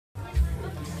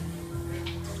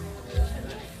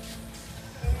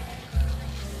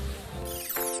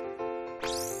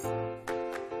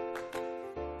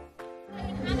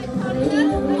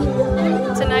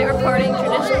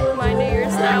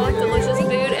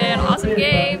fun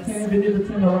games. You need to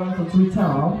turn around for 3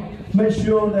 times. Make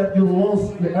sure that you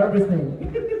lost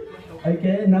everything.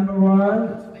 Okay, number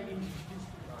 1,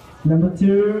 number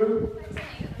 2,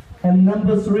 and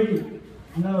number 3.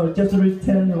 No, just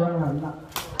return around.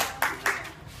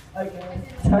 Okay,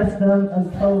 touch them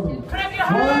and hold them.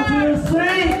 1, 2, 3.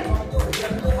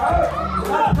 Oh,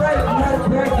 not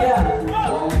break yet.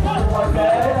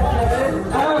 Okay.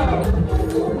 Oh.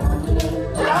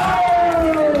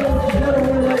 You gotta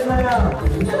win right now.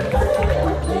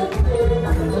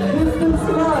 Distant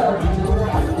smile.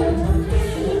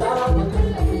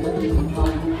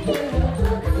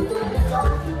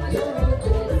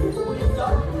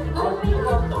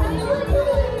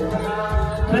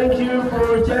 Thank you for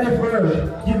Jennifer.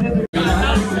 You did the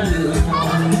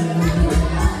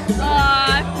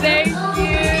Thank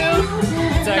you.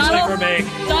 It's actually for me.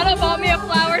 Donald bought me a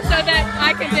flower so that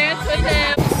I can dance with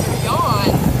him. Yawn.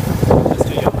 Just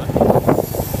a yawn.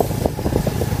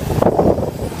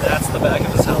 That's the back of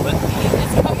his helmet.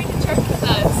 He's coming to church with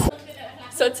us.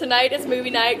 So tonight is movie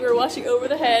night. We're watching Over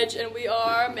the Hedge and we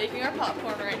are making our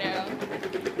popcorn right now.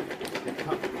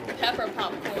 Pepper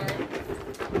popcorn.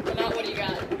 Not what do you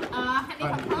got? Honey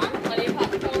popcorn. Honey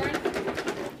popcorn.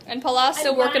 And Paula's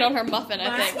still working on her muffin,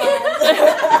 I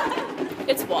think.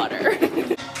 It's water.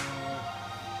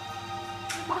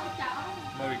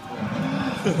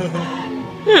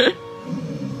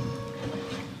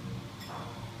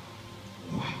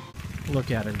 Look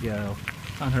at her go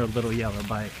on her little yellow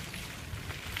bike.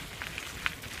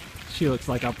 She looks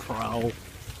like a pro.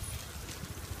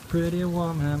 Pretty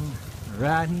woman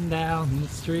riding down the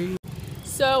street.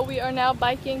 So we are now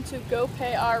biking to go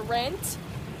pay our rent,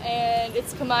 and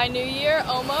it's Khmer New Year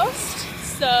almost.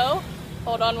 So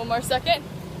hold on one more second.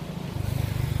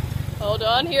 Hold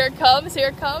on, here it comes, here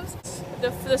it comes.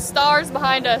 The stars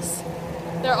behind us,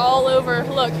 they're all over.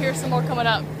 Look, here's some more coming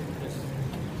up.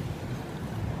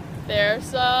 There's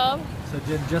some. So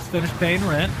Jen just finished paying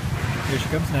rent. Here she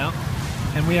comes now.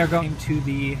 And we are going to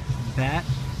the Bat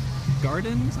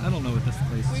Gardens? I don't know what this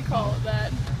place is We called. call it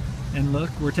that. And look,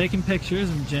 we're taking pictures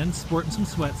and Jen's sporting some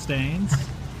sweat stains.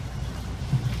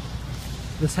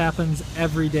 This happens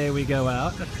every day we go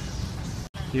out.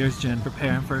 Here's Jen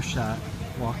preparing for a shot.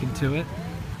 Walking to it.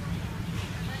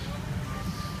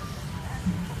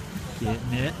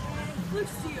 Getting it.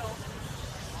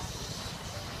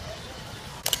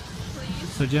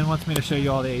 So Jen wants me to show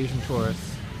you all the Asian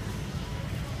tourists.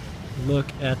 Look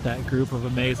at that group of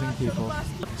amazing people.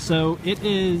 So it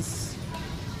is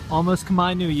almost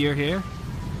Khmer New Year here.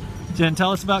 Jen,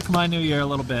 tell us about Khmer New Year a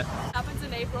little bit. It happens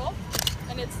in April,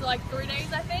 and it's like 3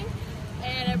 days, I think.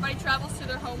 And everybody travels to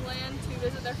their homeland to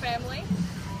visit their family.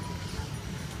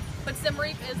 But Siem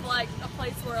Reap is like a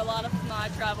place where a lot of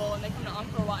Khmer travel, and they come to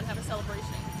Angkor Wat and have a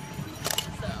celebration.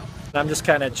 So I'm just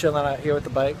kind of chilling out here with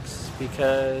the bikes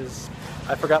because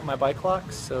I forgot my bike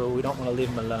locks, so we don't want to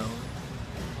leave them alone.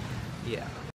 Yeah.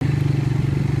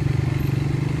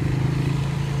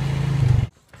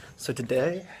 So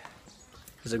today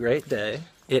is a great day.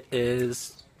 It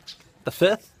is the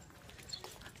 5th.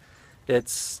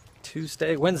 It's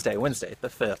Wednesday the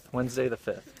 5th. Wednesday the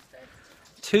 5th.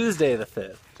 Tuesday the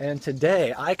 5th. And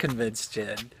today I convinced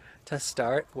Jen to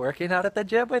start working out at the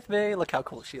gym with me. Look how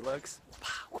cool she looks.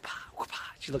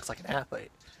 She looks like an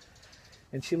athlete.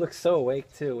 And she looks so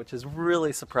awake too, which is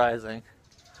really surprising.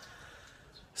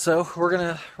 So we're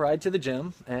gonna ride to the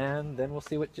gym and then we'll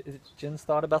see what Jen's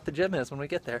thought about the gym is when we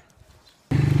get there.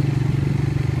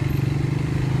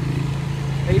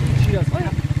 Maybe she doesn't.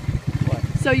 What?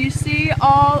 So you see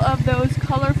all of those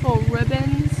colorful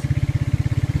ribbons?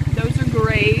 Those are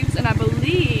graves, and I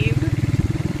believe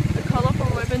the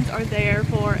colorful ribbons are there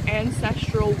for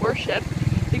ancestral worship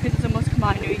because it's almost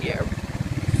Khmer New Year.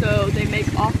 So they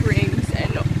make offerings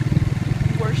and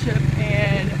worship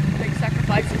and make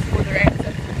sacrifices for their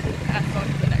ancestors to pass on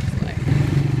to the next life.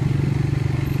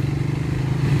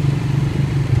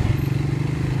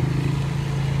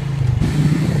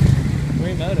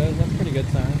 Three motos, that's a pretty good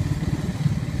sign.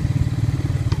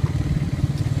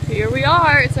 Here we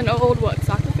are. It's an old, what,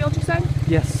 soccer field you said?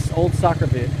 Yes, old soccer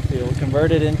field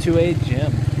converted into a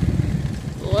gym.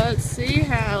 Let's see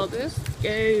how this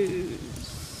goes.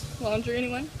 Laundry,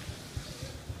 anyone?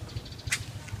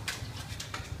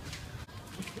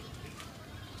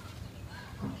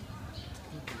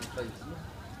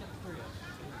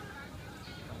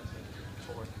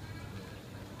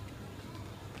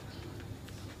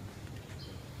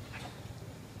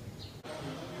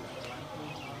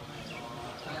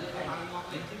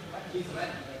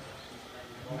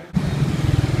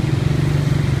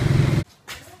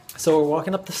 So we're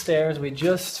walking up the stairs. We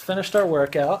just finished our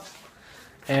workout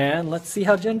And let's see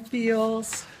how Jen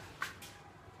feels.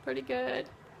 Pretty good.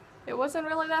 It wasn't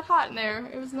really that hot in there.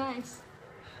 It was nice.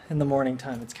 In the morning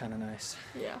time, it's kind of nice.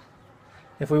 Yeah.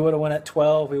 If we would have went at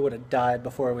 12, we would have died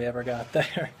before we ever got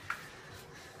there.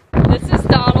 This is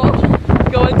Donald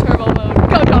going turbo mode.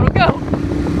 Go, Donald, go!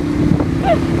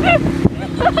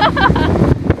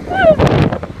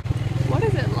 What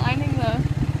is it lining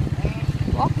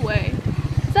the walkway?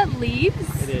 Is that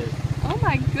leaves? It is. Oh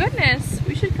my goodness.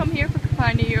 We should come here for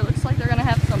Khmer New Year. Looks like they're gonna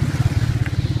have some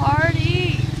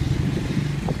party.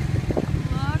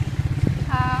 Look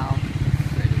how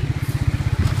pretty.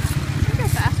 I think go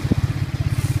faster.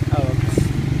 Oh, okay.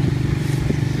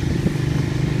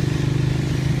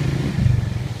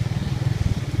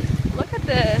 Look at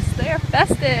this. They are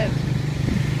festive.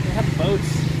 They have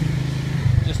boats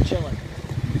just chilling.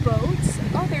 Boats?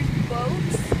 Oh, there's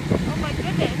boats. Oh my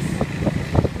goodness.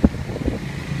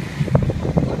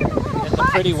 Look at the little And the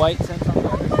hut. pretty white tents on the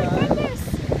other Oh my side. goodness.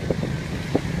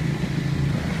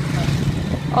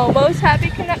 Almost happy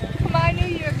Khmer New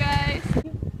Year, guys.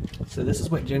 So this is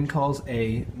what Jen calls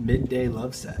a midday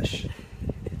love sesh.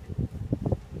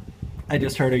 I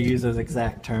just heard her use those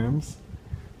exact terms,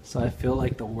 so I feel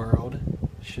like the world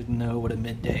should know what a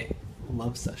midday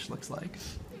love sesh looks like.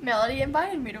 Melody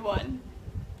invited me to one.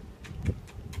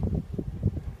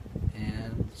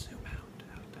 And zoom out.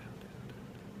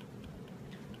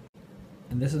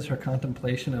 And this is her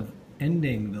contemplation of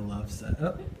ending the love set.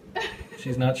 Oh,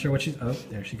 she's not sure what she's. Oh,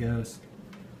 there she goes.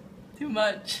 Too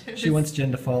much. She wants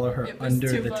Jen to follow her It was under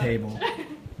too the much. table.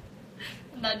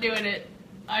 I'm not doing it.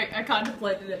 I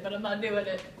contemplated it, but I'm not doing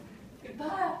it. Goodbye,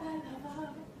 my lover.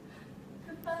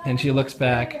 Goodbye. And she looks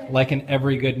back like in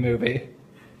every good movie.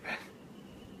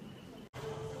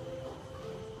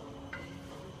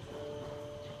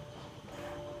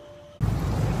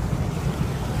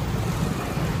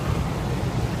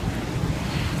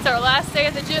 It's our last day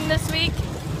at the gym this week.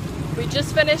 We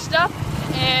just finished up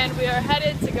and we are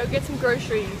headed to go get some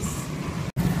groceries.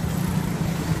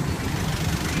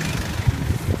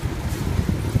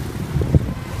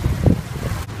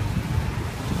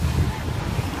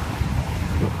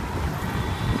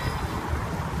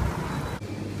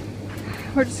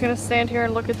 We're just gonna stand here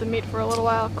and look at the meat for a little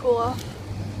while, cool off.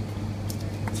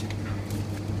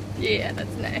 Yeah,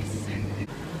 that's nice.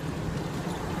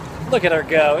 Look at her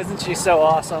go, isn't she so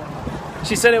awesome?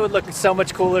 She said it would look so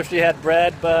much cooler if she had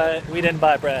bread, but we didn't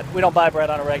buy bread. We don't buy bread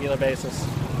on a regular basis.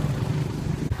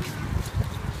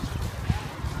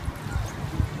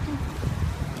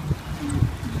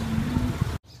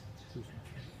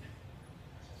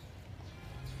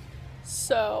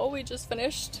 So, we just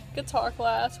finished guitar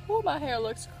class. Oh, my hair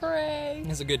looks cray.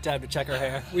 It's a good time to check her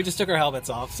hair. We just took our helmets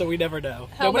off, so we never know.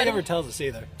 Helmet- Nobody ever tells us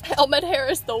either. Helmet hair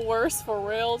is the worst for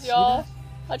reals, y'all.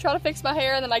 I try to fix my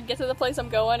hair and then I get to the place I'm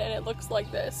going and it looks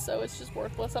like this, so it's just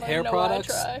worthless. I don't Hair even know products,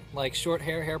 why I try. like short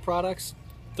hair products,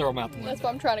 throw them out the window. That's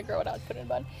why I'm trying to grow it out, put it in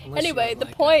bun. Unless you Anyway, don't the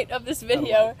like point of this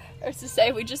video is to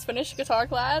say we just finished guitar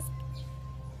class.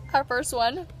 Our first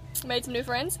one. Made some new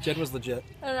friends. Jen was legit.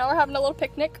 And now we're having a little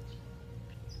picnic.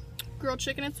 Grilled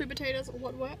chicken and sweet potatoes,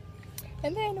 what?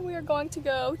 And then we are going to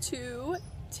go to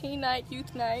teen night,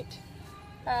 youth night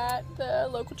at the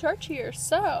local church here.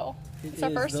 So, it's our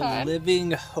first time.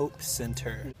 Living Hope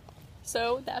Center.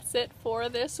 So that's it for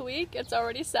this week. It's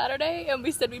already Saturday and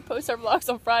we said we'd post our vlogs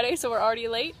on Friday, so we're already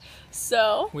late.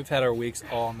 So, We've had our weeks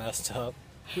all messed up.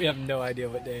 We have no idea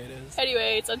what day it is.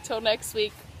 anyways, until next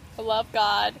week, love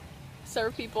God,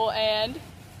 serve people, and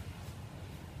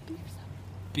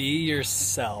Be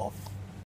yourself.